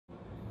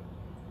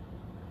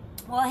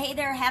Well, hey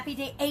there, happy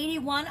day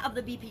 81 of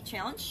the BP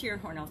Challenge. Sharon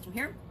Horne-Ellstrom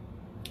here,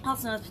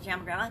 also known as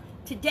Pajama Grandma.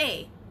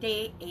 Today,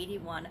 day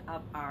 81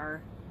 of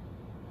our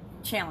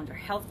challenge, or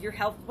health, your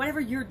health, whatever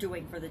you're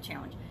doing for the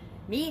challenge.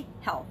 Me,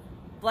 health,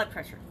 blood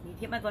pressure. I need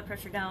to get my blood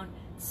pressure down,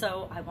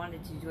 so I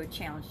wanted to do a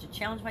challenge, to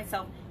challenge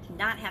myself to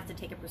not have to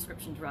take a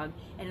prescription drug.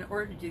 And in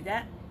order to do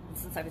that, and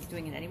since I was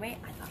doing it anyway,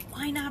 I thought,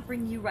 why not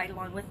bring you right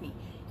along with me?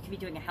 You could be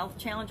doing a health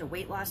challenge, a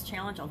weight loss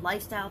challenge, a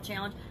lifestyle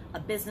challenge, a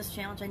business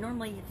challenge. I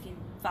normally, if you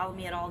follow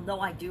me at all, know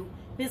I do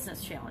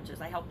business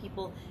challenges. I help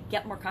people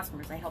get more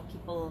customers. I help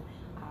people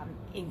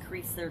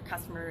increase their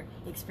customer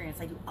experience.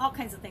 I do all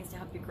kinds of things to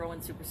help you grow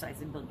and supersize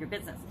and build your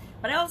business.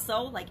 But I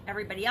also, like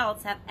everybody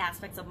else, have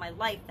aspects of my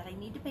life that I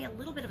need to pay a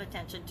little bit of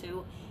attention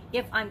to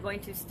if I'm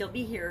going to still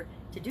be here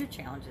to do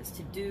challenges,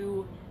 to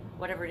do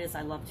whatever it is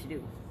I love to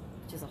do,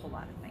 which is a whole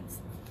lot of things.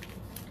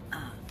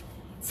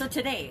 So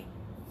today,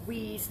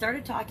 we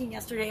started talking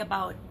yesterday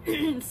about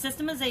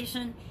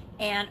systemization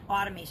and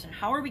automation.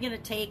 How are we going to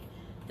take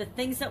the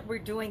things that we're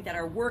doing that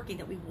are working,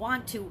 that we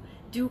want to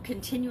do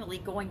continually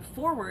going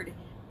forward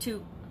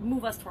to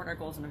move us toward our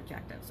goals and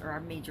objectives, or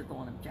our major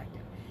goal and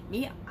objective.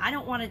 Me, I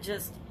don't want to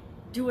just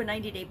do a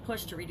 90-day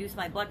push to reduce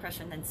my blood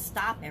pressure and then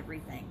stop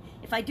everything.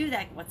 If I do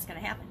that, what's going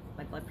to happen?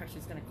 My blood pressure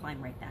is going to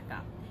climb right back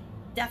up.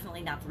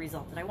 Definitely not the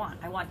result that I want.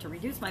 I want to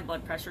reduce my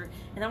blood pressure,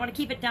 and I want to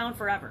keep it down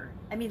forever.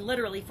 I mean,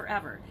 literally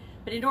forever.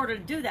 But in order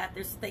to do that,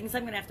 there's things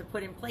I'm going to have to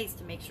put in place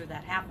to make sure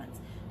that happens.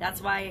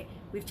 That's why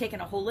we've taken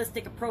a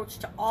holistic approach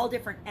to all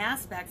different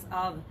aspects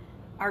of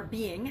our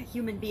being,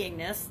 human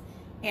beingness,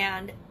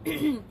 and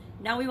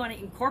now we want to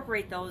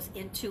incorporate those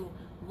into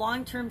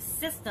long-term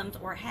systems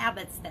or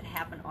habits that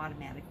happen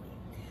automatically.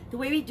 The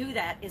way we do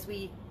that is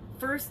we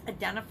first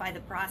identify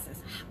the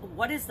process.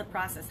 What is the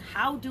process?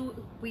 How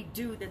do we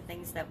do the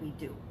things that we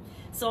do?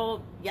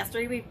 So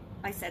yesterday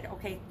I said,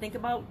 okay, think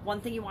about one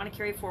thing you want to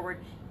carry forward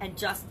and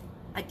just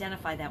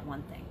identify that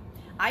one thing.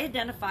 I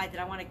identified that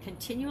I want to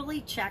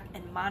continually check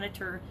and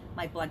monitor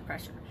my blood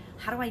pressure.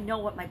 How do I know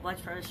what my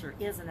blood pressure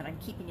is and that I'm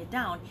keeping it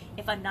down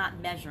if I'm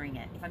not measuring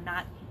it, if I'm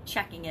not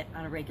checking it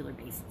on a regular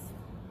basis?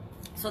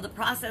 So the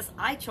process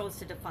I chose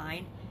to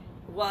define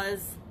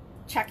was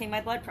checking my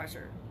blood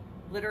pressure,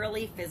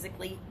 literally,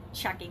 physically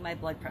checking my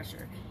blood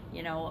pressure.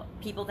 You know,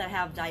 people that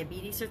have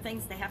diabetes or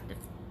things, they have to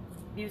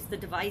use the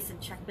device and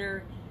check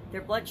their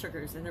blood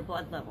sugars and their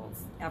blood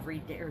levels every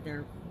day,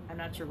 or I'm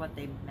not sure what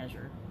they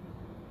measure.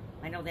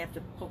 I know they have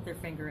to poke their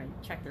finger and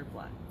check their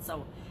blood.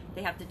 So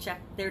they have to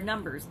check their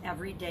numbers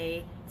every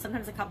day,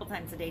 sometimes a couple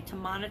times a day, to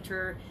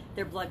monitor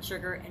their blood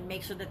sugar and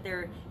make sure that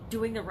they're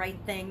doing the right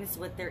things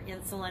with their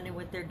insulin and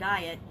with their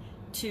diet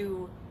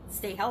to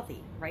stay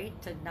healthy,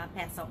 right? To not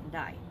pass out and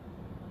die.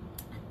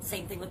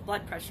 Same thing with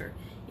blood pressure.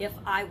 If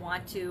I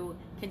want to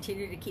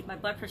continue to keep my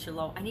blood pressure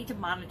low, I need to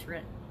monitor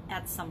it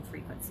at some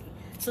frequency.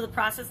 So the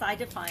process I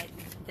defined,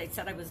 they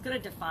said I was going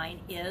to define,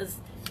 is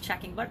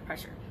checking blood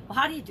pressure. Well,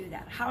 how do you do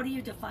that? How do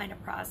you define a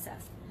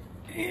process?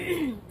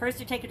 First,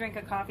 you take a drink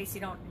of coffee so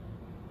you don't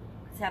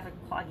have a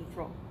cloggy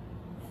throat.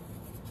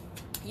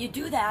 You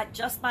do that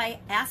just by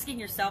asking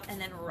yourself and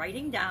then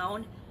writing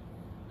down,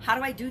 how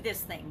do I do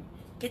this thing?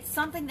 It's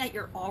something that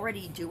you're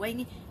already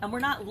doing, and we're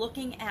not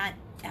looking at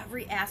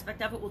every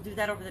aspect of it. We'll do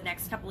that over the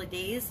next couple of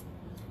days.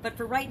 But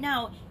for right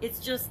now, it's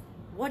just,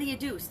 what do you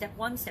do? Step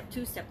 1, step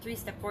 2, step 3,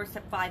 step 4,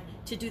 step 5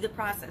 to do the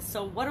process.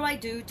 So what do I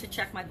do to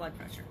check my blood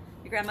pressure?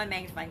 You grab my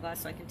magnifying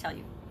glass so I can tell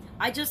you.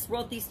 I just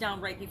wrote these down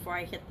right before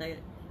I hit the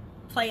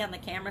play on the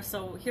camera,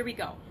 so here we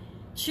go.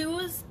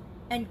 Choose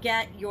and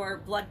get your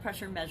blood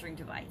pressure measuring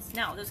device.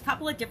 Now, there's a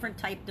couple of different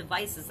type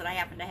devices that I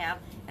happen to have,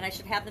 and I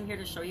should have them here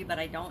to show you, but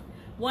I don't.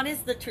 One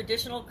is the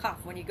traditional cuff.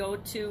 When you go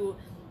to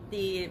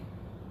the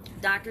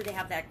doctor, they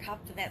have that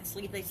cuff to that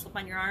sleeve they slip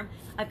on your arm.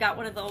 I've got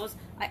one of those.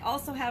 I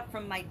also have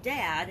from my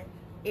dad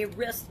a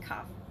wrist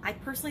cuff. I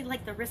personally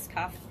like the wrist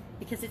cuff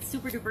because it's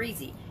super duper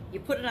easy. You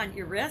put it on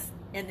your wrist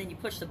and then you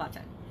push the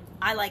button.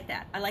 I like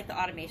that. I like the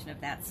automation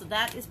of that. So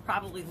that is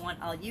probably the one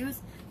I'll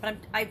use, but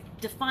I've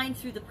defined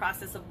through the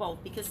process of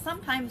both, because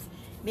sometimes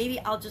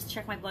maybe I'll just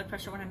check my blood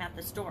pressure when I'm at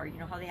the store. You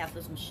know how they have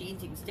those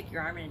machines you can stick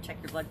your arm in and check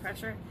your blood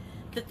pressure?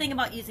 The thing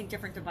about using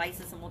different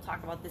devices, and we'll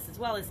talk about this as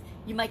well, is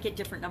you might get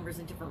different numbers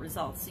and different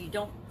results. So you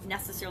don't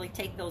necessarily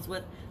take those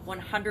with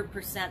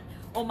 100%,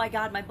 oh my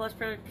God, my blood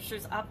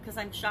pressure's up because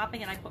I'm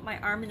shopping and I put my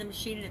arm in the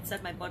machine and it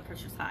said my blood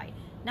pressure's high.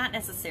 Not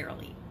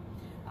necessarily.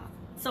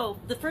 So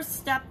the first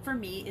step for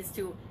me is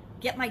to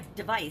get my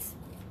device.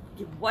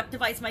 What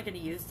device am I going to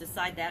use?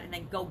 Decide that, and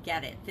then go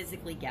get it,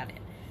 physically get it.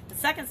 The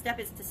second step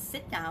is to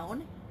sit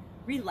down,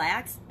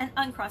 relax, and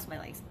uncross my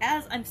legs.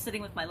 As I'm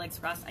sitting with my legs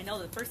crossed, I know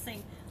the first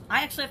thing,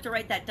 I actually have to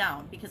write that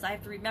down because I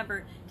have to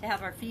remember to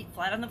have our feet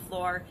flat on the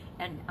floor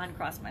and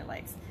uncross my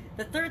legs.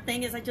 The third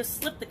thing is I just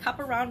slip the cup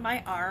around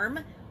my arm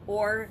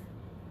or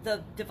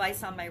the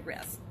device on my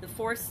wrist. The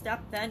fourth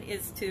step then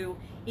is to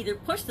either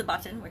push the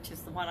button, which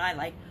is the one I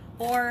like,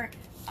 or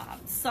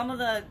some of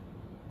the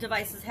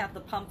devices have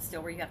the pump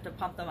still where you have to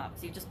pump them up.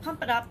 So you just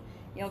pump it up,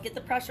 you know, get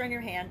the pressure on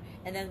your hand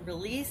and then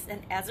release,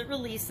 and as it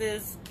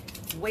releases,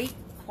 wait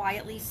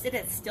quietly, sit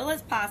as still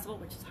as possible,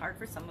 which is hard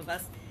for some of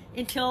us,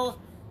 until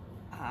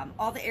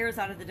all the air is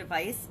out of the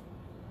device.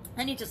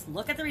 Then you just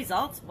look at the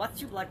results, what's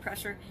your blood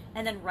pressure,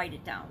 and then write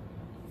it down.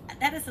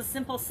 That is a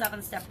simple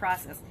 7-step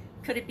process.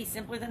 Could it be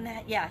simpler than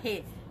that? Yeah,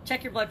 hey,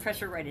 check your blood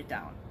pressure, write it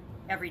down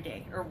every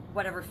day, or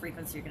whatever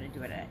frequency you're going to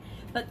do it at.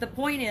 But the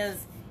point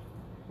is,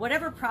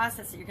 whatever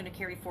process that you're going to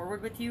carry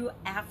forward with you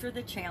after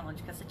the challenge,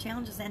 because the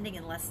challenge is ending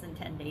in less than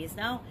 10 days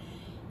now,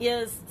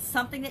 is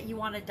something that you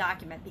want to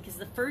document, because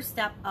the first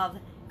step of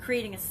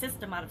creating a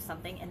system out of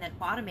something and then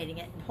automating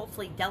it and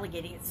hopefully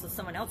delegating it so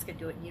someone else can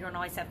do it, and you don't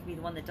always have to be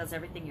the one that does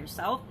everything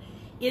yourself,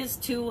 is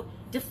to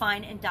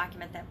define and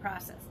document that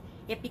process.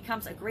 It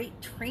becomes a great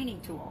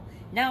training tool.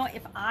 Now,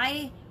 if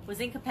I was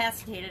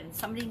incapacitated and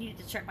somebody needed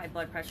to check my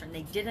blood pressure and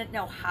they didn't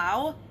know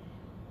how,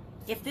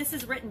 if this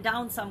is written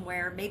down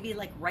somewhere, maybe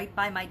like right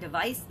by my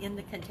device in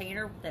the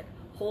container that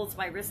holds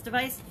my wrist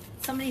device,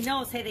 somebody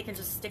knows, hey, they can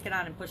just stick it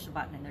on and push the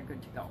button and they're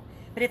good to go.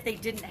 But if they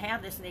didn't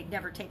have this and they've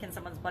never taken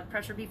someone's blood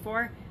pressure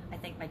before, I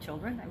think my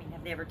children, I mean,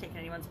 have they ever taken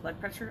anyone's blood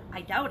pressure?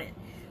 I doubt it.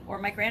 Or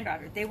my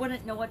granddaughter, they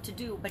wouldn't know what to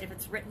do, but if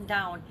it's written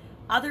down,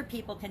 other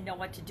people can know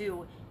what to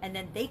do, and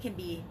then they can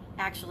be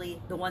actually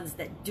the ones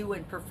that do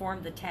and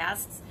perform the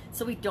tasks,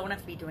 so we don't have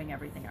to be doing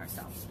everything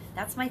ourselves.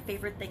 That's my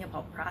favorite thing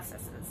about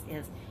processes,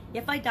 is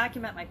if I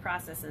document my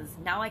processes,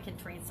 now I can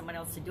train someone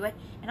else to do it,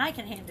 and I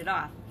can hand it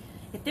off.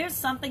 If there's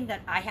something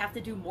that I have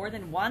to do more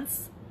than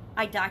once,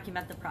 I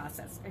document the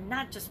process, and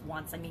not just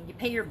once. I mean, you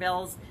pay your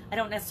bills. I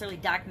don't necessarily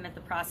document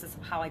the process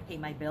of how I pay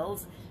my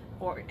bills,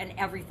 and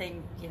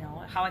everything, you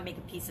know, how I make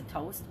a piece of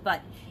toast.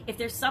 But if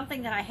there's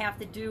something that I have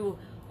to do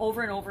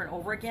over and over and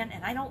over again,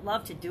 and I don't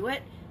love to do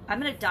it,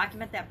 I'm going to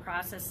document that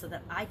process so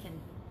that I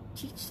can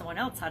teach someone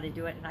else how to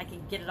do it, and I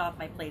can get it off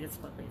my plate as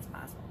quickly as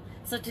possible.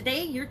 So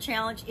today, your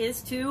challenge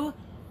is to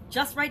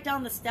just write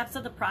down the steps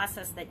of the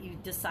process that you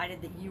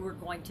decided that you were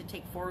going to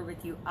take forward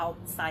with you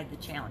outside the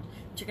challenge,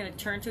 that you're going to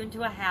turn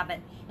into a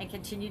habit and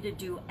continue to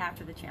do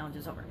after the challenge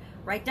is over.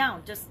 Write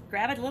down, just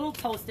grab a little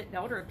Post-it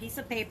note or a piece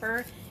of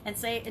paper and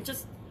say, and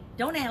just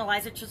don't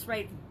analyze it, just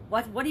write,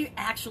 what do you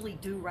actually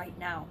do right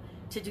now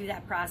to do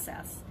that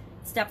process?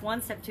 Step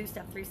 1, step 2,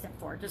 step 3, step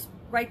 4. Just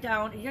write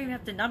down, you don't even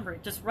have to number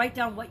it, just write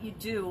down what you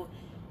do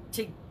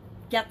to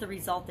get the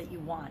result that you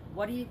want.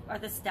 What are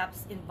the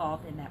steps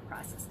involved in that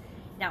process?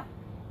 Now,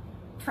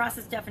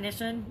 process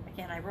definition,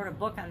 again, I wrote a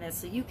book on this,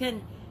 so you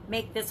can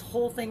make this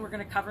whole thing we're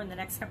going to cover in the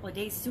next couple of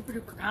days super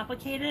duper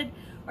complicated,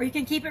 or you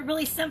can keep it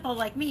really simple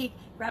like me.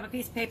 Grab a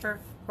piece of paper,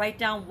 write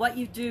down what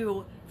you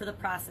do for the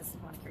process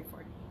you want to carry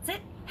forward. That's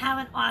it. Have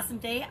an awesome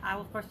day. I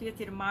will, of course, be with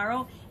you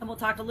tomorrow, and we'll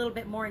talk a little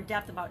bit more in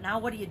depth about now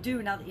what do you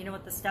do now that you know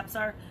what the steps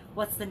are.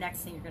 What's the next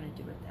thing you're going to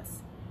do with this?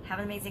 Have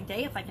an amazing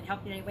day. If I can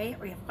help you in any way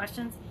or you have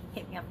questions,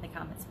 hit me up in the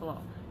comments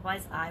below.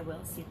 Otherwise, I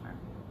will see you tomorrow.